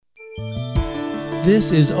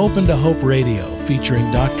This is Open to Hope Radio,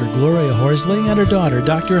 featuring Dr. Gloria Horsley and her daughter,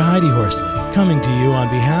 Dr. Heidi Horsley, coming to you on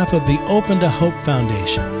behalf of the Open to Hope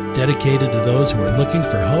Foundation, dedicated to those who are looking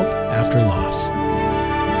for hope after loss.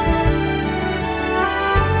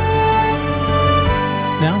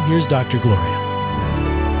 Now, here's Dr. Gloria.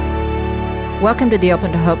 Welcome to the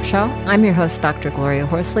Open to Hope Show. I'm your host, Dr. Gloria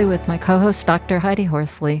Horsley, with my co-host, Dr. Heidi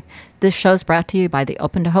Horsley. This show is brought to you by the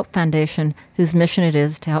Open to Hope Foundation, whose mission it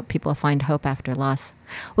is to help people find hope after loss.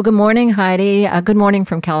 Well, good morning, Heidi. Good morning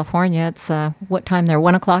from California. It's what time there?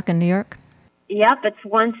 1 o'clock in New York? Yep, it's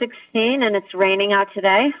 1:16, and it's raining out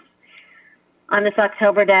today on this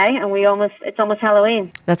October day, and it's almost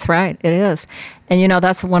Halloween. That's right, it is. And you know,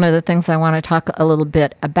 that's one of the things I want to talk a little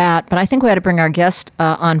bit about, but I think we ought to bring our guest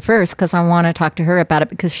on first, because I want to talk to her about it,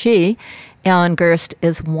 because she, Ellen Gerst,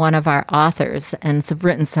 is one of our authors and has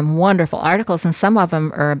written some wonderful articles, and some of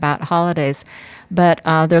them are about holidays. But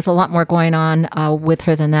there's a lot more going on with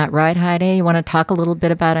her than that, right, Heidi? You want to talk a little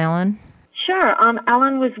bit about Ellen? Sure.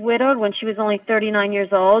 Ellen was widowed when she was only 39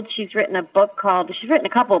 years old. She's written a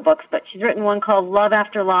couple of books, but she's written one called Love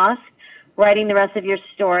After Loss, Writing the Rest of Your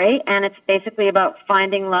Story, and it's basically about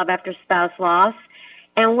finding love after spouse loss.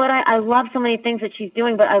 And what I love so many things that she's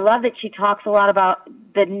doing, but I love that she talks a lot about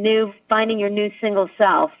finding your new single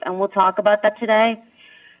self, and we'll talk about that today.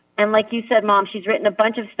 And like you said, Mom, she's written a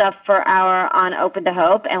bunch of stuff for on Open to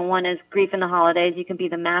Hope, and one is Grief in the Holidays. You can be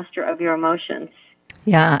the master of your emotions.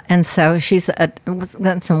 Yeah, and so she's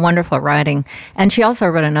done some wonderful writing. And she also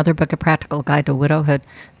wrote another book, A Practical Guide to Widowhood.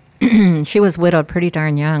 She was widowed pretty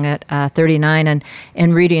darn young at 39, and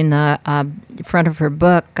in reading the front of her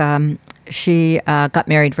book, she got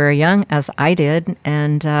married very young, as I did,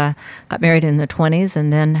 and got married in the 20s,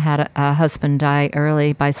 and then had a husband die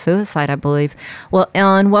early by suicide, I believe. Well,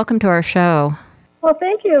 Ellen, welcome to our show. Well,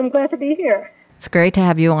 thank you. I'm glad to be here. It's great to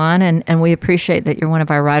have you on, and we appreciate that you're one of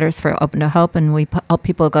our writers for Open to Hope, and we help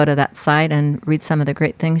people go to that site and read some of the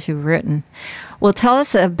great things you've written. Well, tell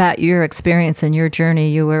us about your experience and your journey.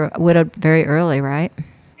 You were widowed very early, right?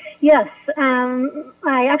 Yes.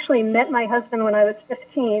 I actually met my husband when I was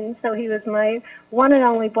 15, so he was my one and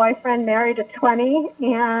only boyfriend, married at 20.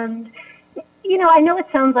 And, you know, I know it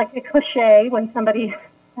sounds like a cliche when somebody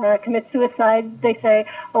commits suicide. They say,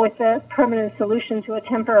 oh, it's a permanent solution to a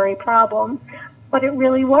temporary problem. But it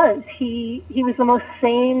really was. He was the most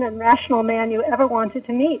sane and rational man you ever wanted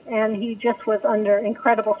to meet, and he just was under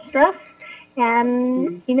incredible stress,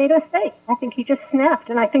 and he made a mistake. I think he just snapped,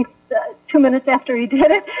 and I think 2 minutes after he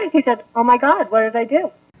did it, he said, oh, my God, what did I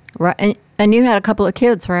do? Right, and you had a couple of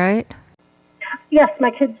kids, right? Yes,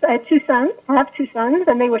 my kids, I had two sons. I have two sons,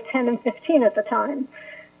 and they were 10 and 15 at the time,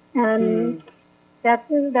 and that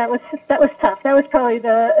was tough. That was probably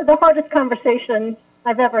the hardest conversation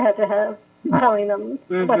I've ever had to have, telling them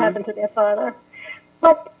what happened to their father.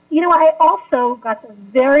 But, you know, I also got the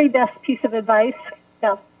very best piece of advice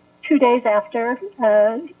about 2 days after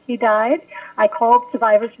he died. I called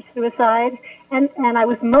Survivors for Suicide, and I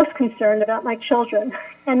was most concerned about my children.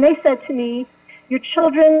 And they said to me, your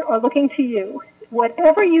children are looking to you.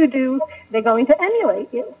 Whatever you do, they're going to emulate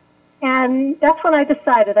you. And that's when I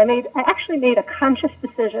decided. I actually made a conscious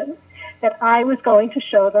decision that I was going to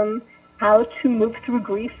show them how to move through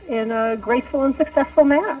grief in a graceful and successful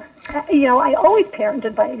manner. You know, I always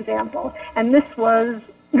parented by example, and this was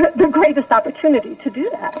the greatest opportunity to do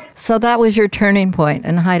that. So that was your turning point,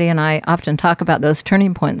 and Heidi and I often talk about those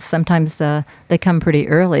turning points. Sometimes they come pretty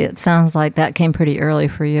early. It sounds like that came pretty early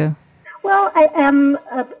for you. Well, I am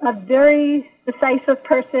a very decisive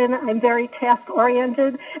person. I'm very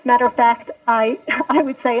task-oriented. Matter of fact, I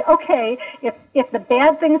would say, okay, if the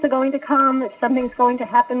bad things are going to come, if something's going to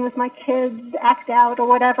happen with my kids, act out or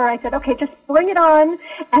whatever, I said, okay, just bring it on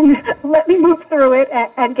and let me move through it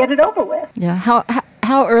and get it over with. Yeah.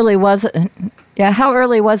 How early was it? Yeah. How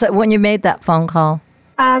early was it when you made that phone call?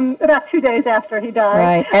 About 2 days after he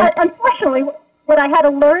died. Right. Unfortunately, what I had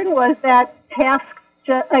to learn was that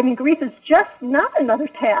grief is just not another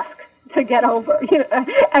task to get over, you know,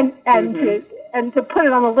 and to put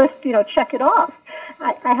it on the list, you know, check it off.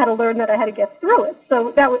 I had to learn that I had to get through it.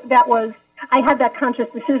 So that was I had that conscious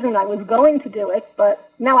decision I was going to do it, but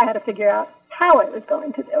now I had to figure out how I was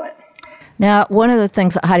going to do it. Now, one of the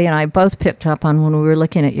things that Heidi and I both picked up on when we were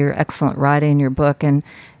looking at your excellent writing, your book, and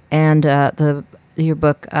your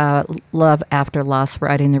book, Love After Loss,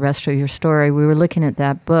 Writing the Rest of Your Story, we were looking at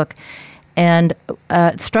that book, and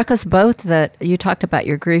it struck us both that you talked about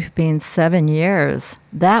your grief being 7 years.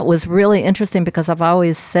 That was really interesting because I've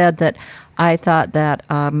always said that I thought that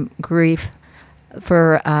grief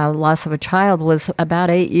for loss of a child was about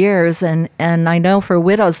 8 years, and I know for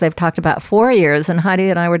widows they've talked about 4 years, and Heidi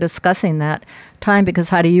and I were discussing that time because,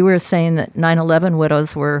 Heidi, you were saying that 9/11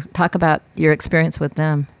 widows talk about your experience with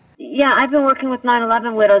them. Yeah, I've been working with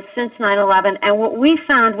 9/11 widows since 9/11, and what we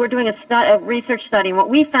found, we're doing a research study, and what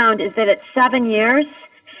we found is that at 7 years,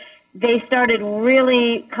 they started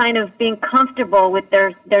really kind of being comfortable with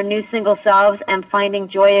their new single selves and finding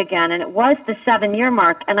joy again. And it was the 7-year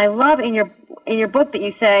mark. And I love in your book that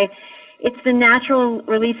you say it's the natural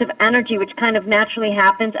release of energy, which kind of naturally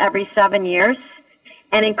happens every 7 years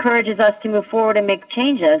and encourages us to move forward and make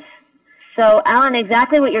changes. So, Alan,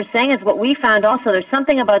 exactly what you're saying is what we found also. There's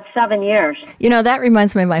something about 7 years. You know, that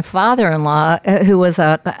reminds me of my father-in-law, who was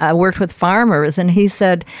worked with farmers, and he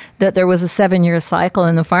said that there was a 7-year cycle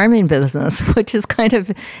in the farming business, which is kind of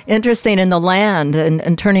interesting in the land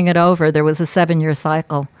and turning it over. There was a 7-year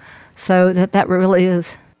cycle. So that really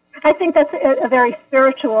is. I think that's a very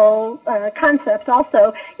spiritual concept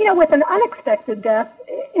also. You know, with an unexpected death,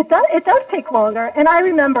 it does take longer. And I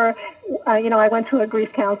remember, I went to a grief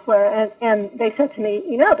counselor, and they said to me,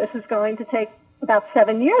 this is going to take about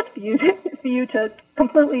 7 years for you to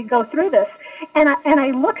completely go through this. And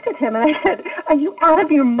I looked at him and I said, are you out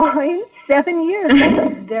of your mind? 7 years,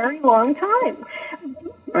 that's a very long time.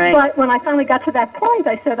 Right. But when I finally got to that point,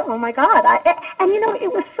 I said, oh, my God.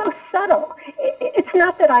 It was so subtle. It's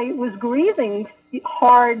not that I was grieving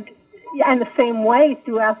hard and the same way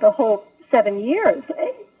throughout the whole 7 years.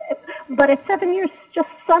 But at 7 years, just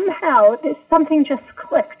somehow, something just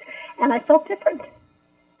clicked, and I felt different.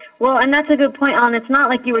 Well, and that's a good point, Ellen. It's not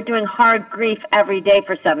like you were doing hard grief every day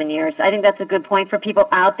for 7 years. I think that's a good point for people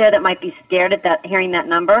out there that might be scared at hearing that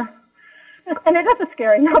number. And it is a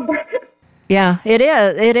scary number. Yeah, it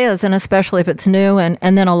is, and especially if it's new. And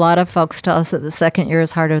then a lot of folks tell us that the second year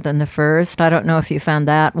is harder than the first. I don't know if you found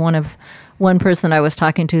that. One person I was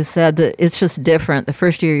talking to said that it's just different. The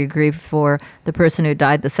first year you grieve for the person who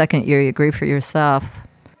died. The second year you grieve for yourself.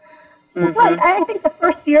 Mm-hmm. Right. I think the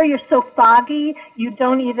first year you're so foggy, you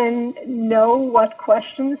don't even know what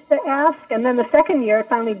questions to ask. And then the second year it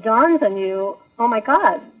finally dawns on you, oh my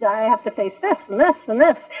God, I have to face this and this and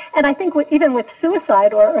this. And I think even with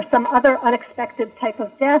suicide or some other unexpected type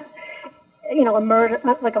of death, a murder,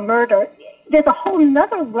 there's a whole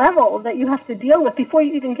nother level that you have to deal with before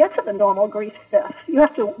you even get to the normal grief stuff. You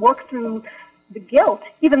have to work through the guilt,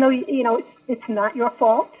 even though, it's not your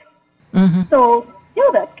fault. Mm-hmm. So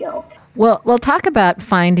feel that guilt. Well, talk about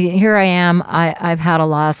finding. Here I am. I've had a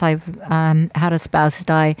loss. I've had a spouse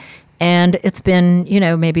die. And it's been,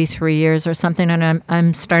 maybe 3 years or something, and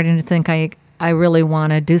I'm starting to think I really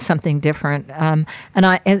want to do something different. And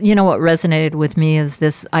what resonated with me is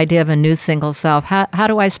this idea of a new single self. How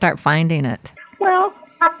do I start finding it? Well,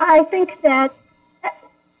 I think that,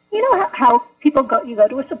 how people go, you go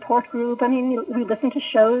to a support group. I mean, we listen to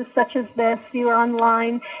shows such as this, you're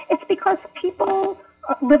online. It's because people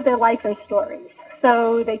live their life in stories.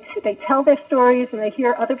 So they tell their stories and they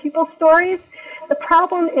hear other people's stories. The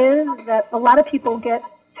problem is that a lot of people get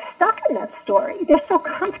stuck in that story. They're so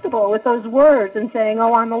comfortable with those words and saying,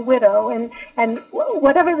 oh, I'm a widow, and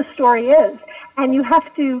whatever the story is. And you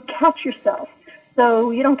have to catch yourself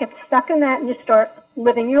so you don't get stuck in that and you start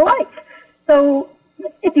living your life. So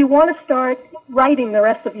if you want to start writing the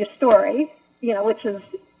rest of your story, which is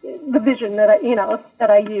the vision that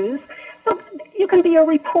I use, so you can be a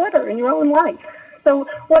reporter in your own life. So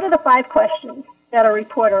what are the 5 questions that a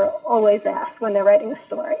reporter always asks when they're writing a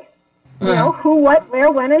story? Who, what,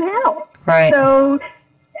 where, when, and how. Right. So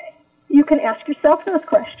you can ask yourself those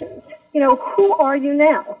questions. Who are you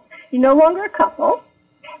now? You're no longer a couple,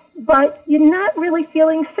 but you're not really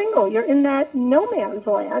feeling single. You're in that no man's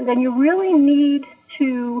land, and you really need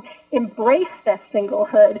to embrace that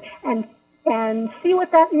singlehood and see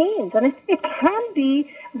what that means. And it can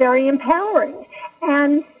be very empowering.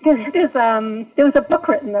 And there was a book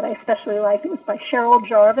written that I especially liked. It was by Cheryl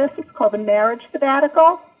Jarvis. It's called The Marriage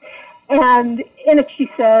Sabbatical. And in it she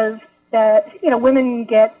says that, women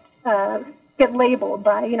get labeled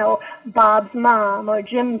by, Bob's mom or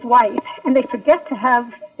Jim's wife, and they forget to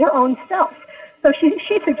have their own self. So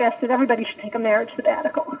she suggested everybody should take a marriage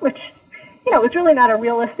sabbatical, which, is really not a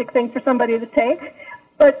realistic thing for somebody to take.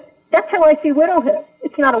 But that's how I see widowhood.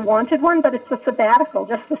 It's not a wanted one, but it's a sabbatical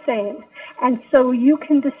just the same. And so you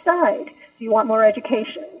can decide, do you want more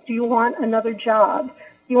education? Do you want another job?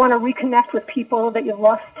 Do you want to reconnect with people that you've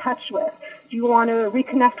lost touch with? Do you want to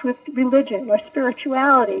reconnect with religion or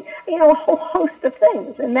spirituality? A whole host of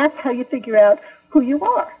things. And that's how you figure out who you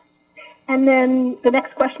are. And then the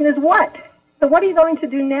next question is what? So what are you going to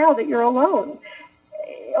do now that you're alone?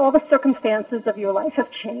 All the circumstances of your life have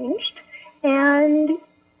changed. and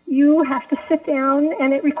you have to sit down,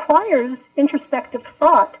 and it requires introspective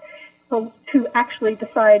thought to actually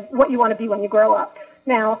decide what you want to be when you grow up.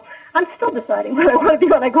 Now, I'm still deciding what I want to be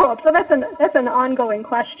when I grow up, so that's an ongoing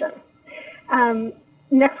question.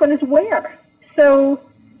 Next one is where. So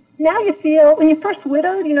now you feel, when you're first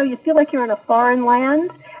widowed, you feel like you're in a foreign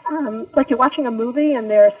land, like you're watching a movie and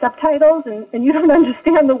there are subtitles and you don't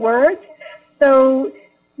understand the words. So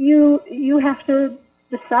you have to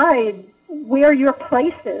decide where your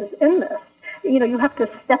place is in this. You have to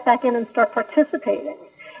step back in and start participating.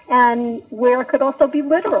 And where it could also be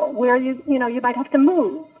literal, where you might have to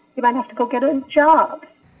move. You might have to go get a job.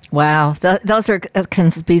 Wow, those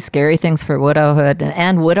can be scary things for widowhood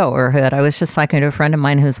and widowerhood. I was just talking to a friend of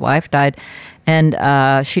mine whose wife died, and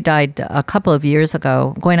she died a couple of years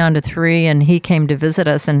ago, going on to 3, and he came to visit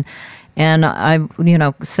us, and I,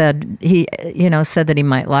 said said that he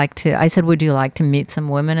might like to. I said, would you like to meet some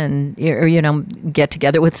women and get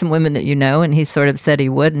together with some women that you know? And he sort of said he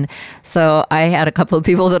would. And so I had a couple of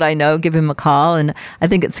people that I know give him a call, and I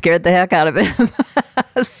think it scared the heck out of him.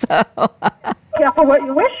 So careful what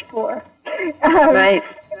you wish for. Right.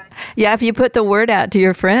 Yeah, if you put the word out to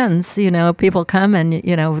your friends, people come and,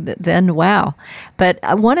 then wow. But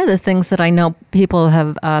one of the things that I know people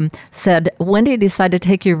have said, when do you decide to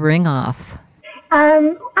take your ring off?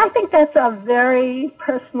 I think that's a very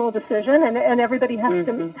personal decision, and everybody has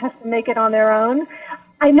to make it on their own.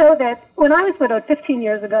 I know that when I was widowed 15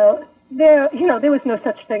 years ago, there was no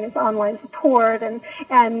such thing as online support,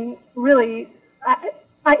 and really,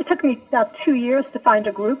 it took me about 2 years to find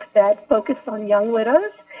a group that focused on young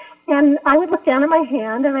widows. And I would look down at my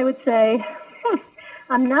hand and I would say,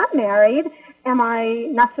 I'm not married. Am I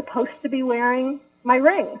not supposed to be wearing my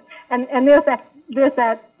ring? And there's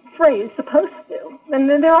that phrase, supposed to. And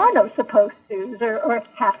then there are no supposed to's or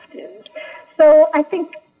have to's. So I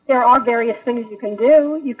think there are various things you can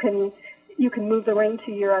do. You can move the ring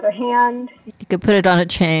to your other hand. You could put it on a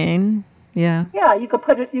chain. Yeah. Yeah, you could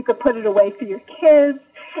put it away for your kids.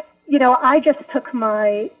 I just took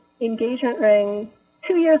my engagement ring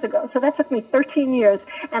 2 years ago, so that took me 13 years,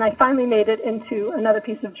 and I finally made it into another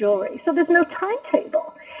piece of jewelry. So there's no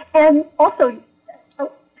timetable. And also,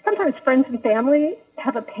 sometimes friends and family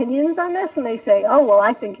have opinions on this, and they say, oh, well,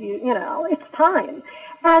 I think it's time.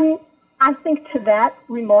 And I think to that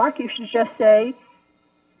remark, you should just say,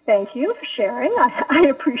 thank you for sharing. I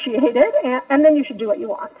appreciate it. And then you should do what you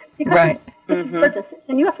want. Because right.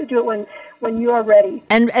 And you have to do it when you're ready.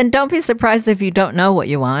 And don't be surprised if you don't know what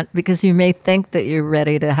you want, because you may think that you're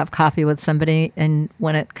ready to have coffee with somebody, and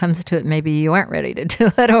when it comes to it, maybe you aren't ready to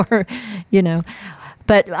do it, or,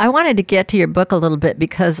 But I wanted to get to your book a little bit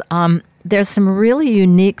because there's some really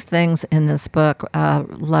unique things in this book,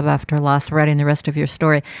 Love After Loss, writing the rest of your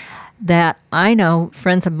story, that I know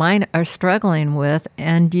friends of mine are struggling with,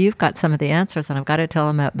 and you've got some of the answers, and I've got to tell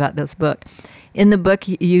them about this book. In the book,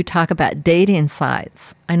 you talk about dating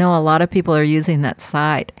sites. I know a lot of people are using that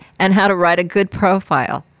site, and how to write a good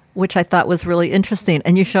profile, which I thought was really interesting.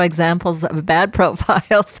 And you show examples of bad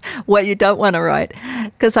profiles, what you don't want to write.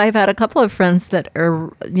 Because I've had a couple of friends that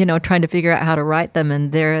are, trying to figure out how to write them,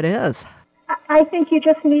 and there it is. I think you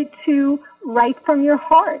just need to write from your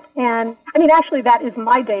heart. And, actually, that is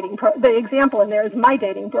my the example in there is my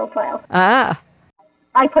dating profile. Ah.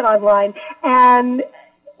 I put online. And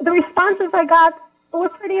the responses I got were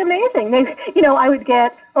pretty amazing. I would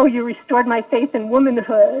get, oh, you restored my faith in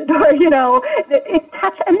womanhood, or, it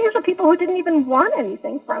touched, and these are people who didn't even want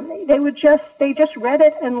anything from me. They just read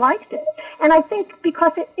it and liked it. And I think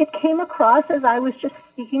because it came across as I was just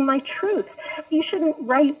speaking my truth. You shouldn't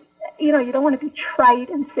write, you don't want to be trite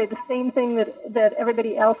and say the same thing that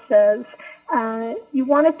everybody else says. You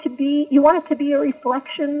want it to be a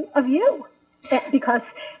reflection of you, because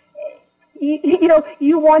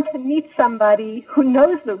you want to meet somebody who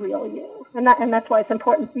knows the real you, and that's why it's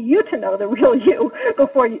important for you to know the real you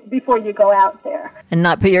before you go out there. And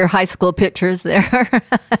not put your high school pictures there.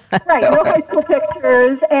 Right, no high school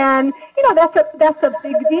pictures, and that's a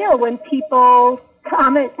big deal when people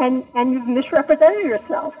comment and you've misrepresented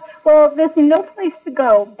yourself. Well, there's no place to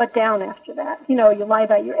go but down after that. You lie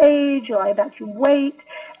about your age, you lie about your weight.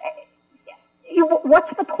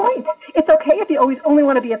 What's the point? It's okay if you only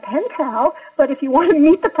want to be a pen pal, but if you want to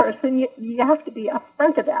meet the person, you have to be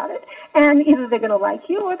upfront about it. And either they're going to like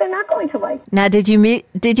you or they're not going to like you. Now, did you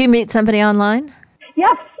meet somebody online?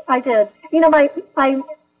 Yes, I did.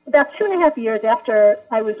 About 2.5 years after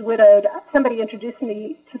I was widowed, somebody introduced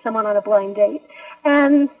me to someone on a blind date,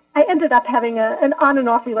 and I ended up having an on and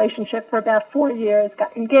off relationship for about 4 years.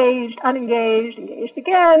 Got engaged, unengaged, engaged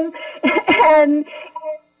again, and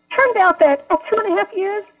turned out that at 2.5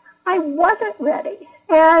 years, I wasn't ready.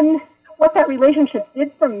 And what that relationship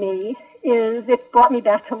did for me is it brought me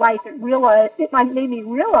back to life. It made me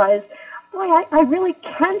realize, boy, I really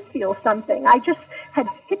can feel something. I just had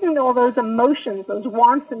hidden all those emotions, those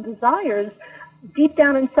wants and desires deep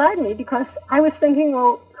down inside me because I was thinking,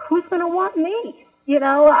 well, who's going to want me?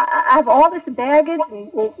 I have all this baggage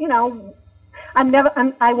and,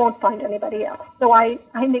 I won't find anybody else. So I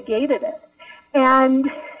negated it. And,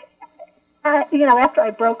 after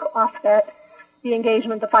I broke off the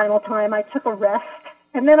engagement the final time, I took a rest.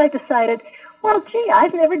 And then I decided, well, gee,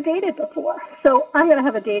 I've never dated before. So I'm going to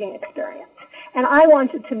have a dating experience. And I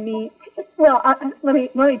wanted to meet, let me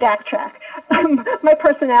backtrack. My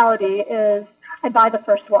personality is I buy the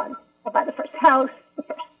first one. I buy the first house, the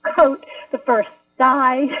first coat, the first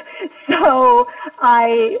guy. So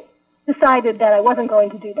I decided that I wasn't going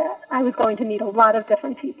to do that. I was going to meet a lot of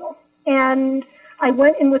different people. And I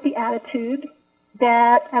went in with the attitude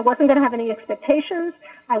that I wasn't going to have any expectations.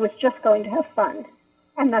 I was just going to have fun.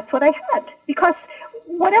 And that's what I had. Because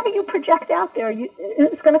whatever you project out there,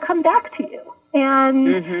 it's going to come back to you.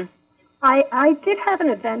 And I did have an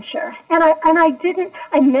adventure. And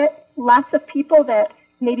I met lots of people that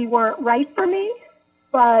maybe weren't right for me.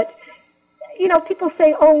 But, people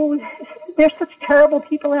say, oh, there's such terrible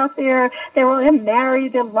people out there. They're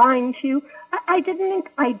married. They're lying to you. I didn't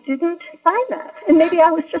find that. And maybe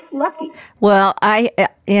I was just lucky. Well, I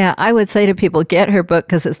would say to people, get her book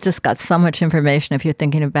because it's just got so much information if you're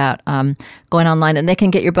thinking about going online. And they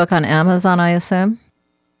can get your book on Amazon, I assume?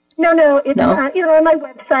 No, it's on my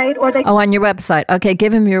website. On your website. Okay,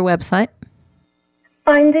 give him your website.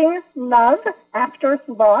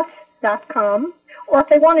 FindingLoveAfterLoss.com. Or if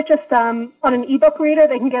they want it just on an ebook reader,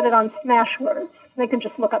 they can get it on Smashwords. They can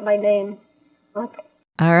just look up my name. Okay.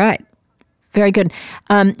 All right. Very good.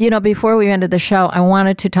 Before we ended the show, I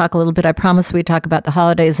wanted to talk a little bit. I promised we'd talk about the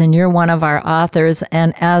holidays, and you're one of our authors.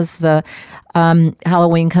 And as the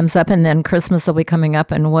Halloween comes up and then Christmas will be coming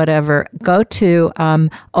up and whatever, go to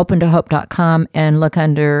opentohope.com and look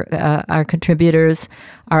under our contributors,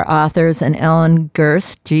 our authors, and Ellen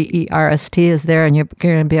Gerst, Gerst, is there, and you're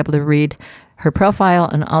going to be able to read her profile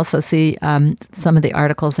and also see some of the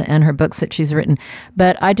articles and her books that she's written.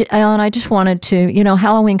 But Ellen, I just wanted to,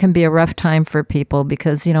 Halloween can be a rough time for people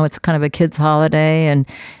because, it's kind of a kid's holiday. And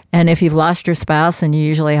if you've lost your spouse and you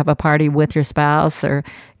usually have a party with your spouse or,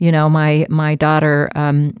 my daughter,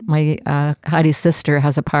 Heidi's sister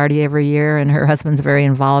has a party every year and her husband's very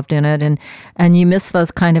involved in it. And you miss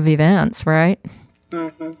those kind of events, right?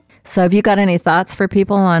 Mm-hmm. So have you got any thoughts for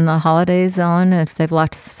people on the holidays, Ellen, if they've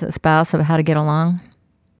lost a spouse, of how to get along?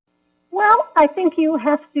 Well, I think you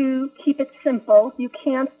have to keep it simple. You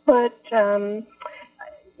can't put,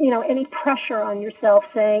 any pressure on yourself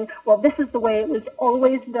saying, well, this is the way it was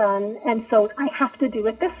always done, and so I have to do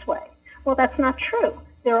it this way. Well, that's not true.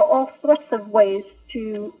 There are all sorts of ways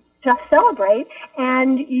to just celebrate,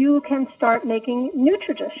 and you can start making new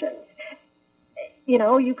traditions.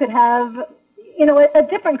 You could have a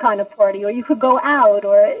different kind of party, or you could go out,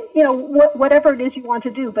 or, whatever it is you want to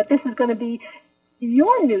do, but this is going to be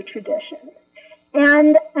your new tradition.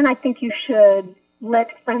 And I think you should let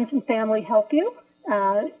friends and family help you.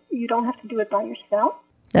 You don't have to do it by yourself.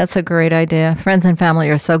 That's a great idea. Friends and family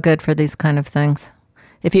are so good for these kind of things,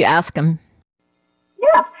 if you ask them.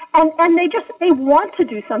 Yeah, and they want to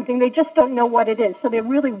do something, they just don't know what it is, so they're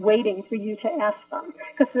really waiting for you to ask them,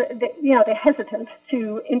 because they're hesitant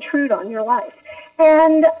to intrude on your life.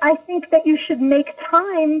 And I think that you should make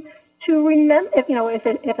time to remember,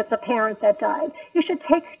 if it's a parent that died, you should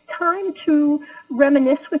take time to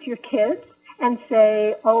reminisce with your kids and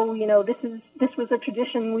say, oh, this was a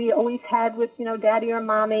tradition we always had with, daddy or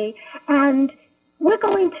mommy, and we're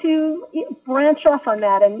going to branch off on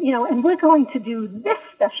that, and we're going to do this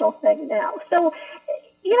special thing now. So,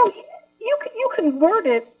 you can word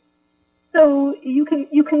it so you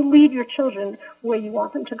can lead your children where you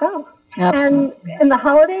want them to go. Absolutely. And in the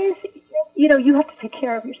holidays, you have to take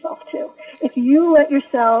care of yourself too. If you let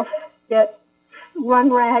yourself get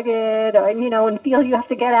run ragged, or and feel you have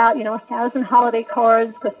to get out 1,000 holiday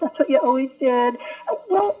cards because that's what you always did,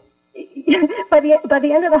 well, by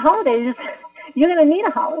the end of the holidays, you're going to need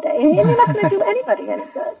a holiday, and you're not going to do anybody any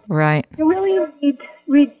good. Right. You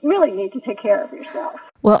really need to take care of yourself.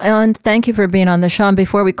 Well, Ellen, thank you for being on the show. And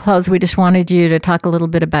before we close, we just wanted you to talk a little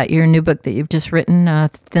bit about your new book that you've just written,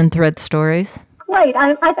 Thin Thread Stories. Right.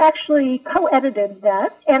 I've actually co-edited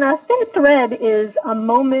that. And a thin thread is a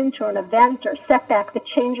moment or an event or setback that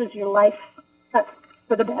changes your life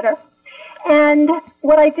for the better. And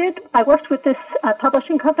what I did, I worked with this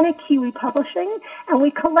publishing company, Kiwi Publishing, and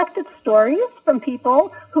we collected stories from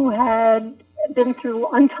people who had been through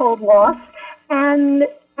untold loss, and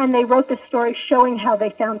they wrote this story showing how they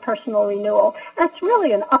found personal renewal. And it's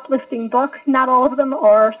really an uplifting book. Not all of them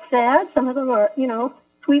are sad. Some of them are,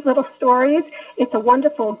 sweet little stories. It's a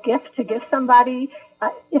wonderful gift to give somebody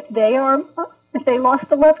if they lost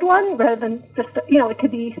a loved one, rather than just, it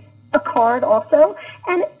could be a card also,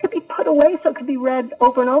 and it could be put away so it could be read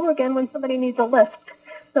over and over again when somebody needs a lift.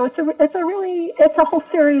 So it's a whole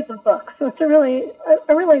series of books. So it's a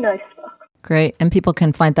really nice book. Great. And people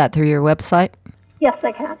can find that through your website? Yes,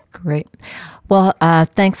 I can. Great. Well,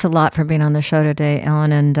 thanks a lot for being on the show today,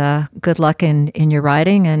 Ellen, and good luck in your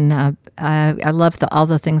writing. And I love all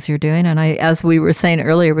the things you're doing. And as we were saying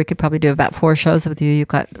earlier, we could probably do about 4 shows with you. You've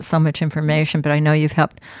got so much information, but I know you've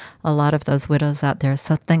helped a lot of those widows out there.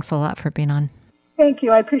 So thanks a lot for being on. Thank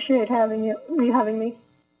you. I appreciate having me.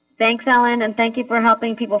 Thanks, Ellen, and thank you for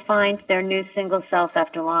helping people find their new single self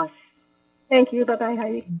after loss. Thank you. Bye-bye,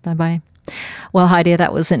 Heidi. Bye-bye. Well, Heidi,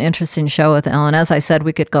 that was an interesting show with Ellen. As I said,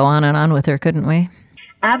 we could go on and on with her, couldn't we?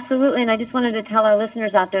 Absolutely, and I just wanted to tell our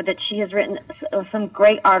listeners out there that she has written some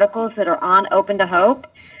great articles that are on Open to Hope.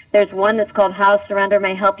 There's one that's called How Surrender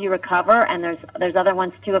May Help You Recover, and there's other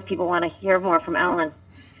ones, too, if people want to hear more from Ellen.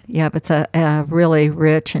 Yeah, it's a really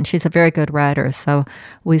rich, and she's a very good writer, so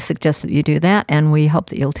we suggest that you do that, and we hope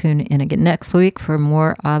that you'll tune in again next week for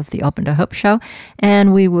more of the Open to Hope show,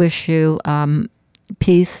 and we wish you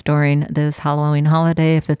peace during this Halloween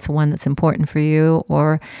holiday, if it's one that's important for you,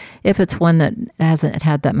 or if it's one that hasn't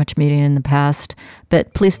had that much meaning in the past.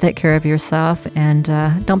 But please take care of yourself, and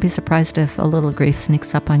don't be surprised if a little grief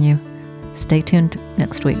sneaks up on you. Stay tuned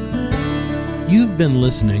next week. You've been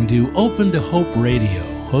listening to Open to Hope Radio,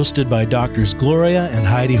 hosted by Drs. Gloria and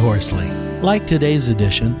Heidi Horsley. Like today's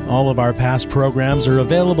edition, all of our past programs are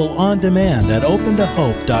available on demand at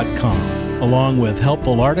opentohope.com, along with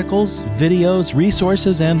helpful articles, videos,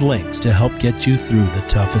 resources, and links to help get you through the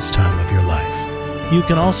toughest time of your life. You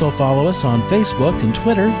can also follow us on Facebook and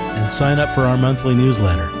Twitter and sign up for our monthly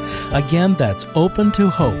newsletter. Again, that's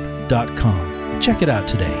opentohope.com. Check it out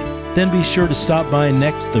today. Then be sure to stop by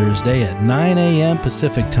next Thursday at 9 a.m.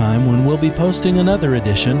 Pacific Time when we'll be posting another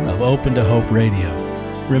edition of Open to Hope Radio.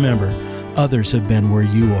 Remember, others have been where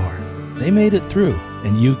you are. They made it through,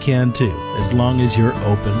 and you can too, as long as you're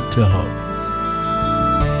open to hope.